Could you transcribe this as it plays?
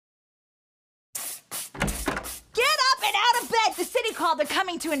call. They're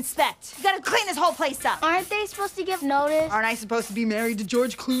coming to inspect. You gotta clean this whole place up. Aren't they supposed to give notice? Aren't I supposed to be married to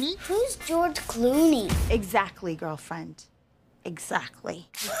George Clooney? Who's George Clooney? Exactly, girlfriend. Exactly.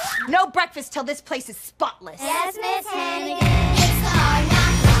 No breakfast till this place is spotless. Yes, Miss Hannigan. It's the hard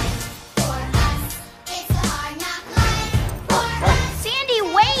knock life for us. It's the hard knock life for us. Sandy,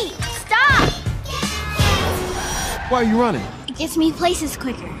 wait! Stop! Why are you running? It gets me places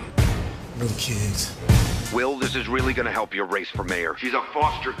quicker. Little kids. Will, this is really gonna help your race for mayor. She's a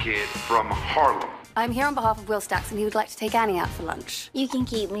foster kid from Harlem. I'm here on behalf of Will Stacks, and he would like to take Annie out for lunch. You can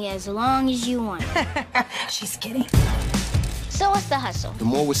keep me as long as you want. She's kidding. So what's the hustle? The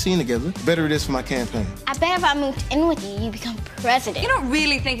more we're seen together, the better it is for my campaign. I bet if I moved in with you, you become president. You're not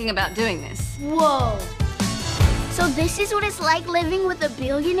really thinking about doing this. Whoa. So this is what it's like living with a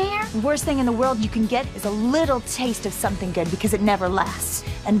billionaire? The worst thing in the world you can get is a little taste of something good because it never lasts.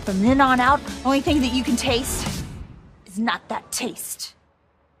 And from then on out, the only thing that you can taste is not that taste.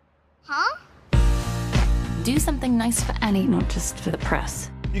 Huh? Do something nice for Annie, not just for the press.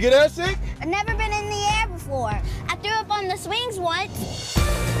 You get air sick? I've never been in the air before. I threw up on the swings once.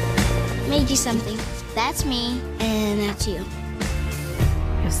 Made you something. That's me, and that's you.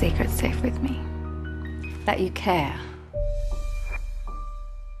 Your secret's safe with me. That you care.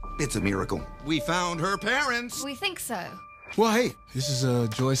 It's a miracle. We found her parents. We think so. Well, hey, this is a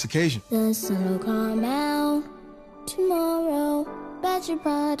joyous occasion. The sun will come out tomorrow. Bet your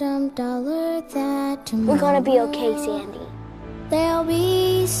bottom dollar that tomorrow. We're gonna be okay, Sandy. There'll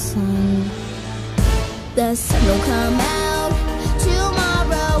be sun. The sun will come out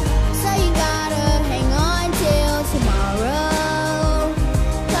tomorrow. So you gotta hang on till tomorrow.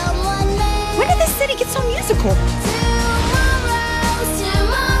 Come on, man. When did this city get so musical?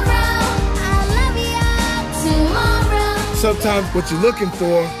 Sometimes what you're looking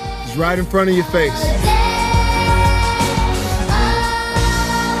for is right in front of your face.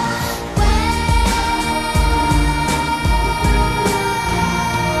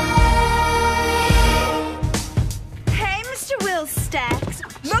 Hey, Mr. Will Stacks.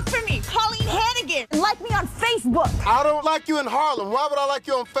 Look for me, Colleen Hannigan. And like me on Facebook. I don't like you in Harlem. Why would I like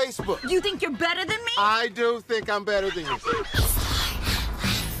you on Facebook? You think you're better than me? I do think I'm better than you.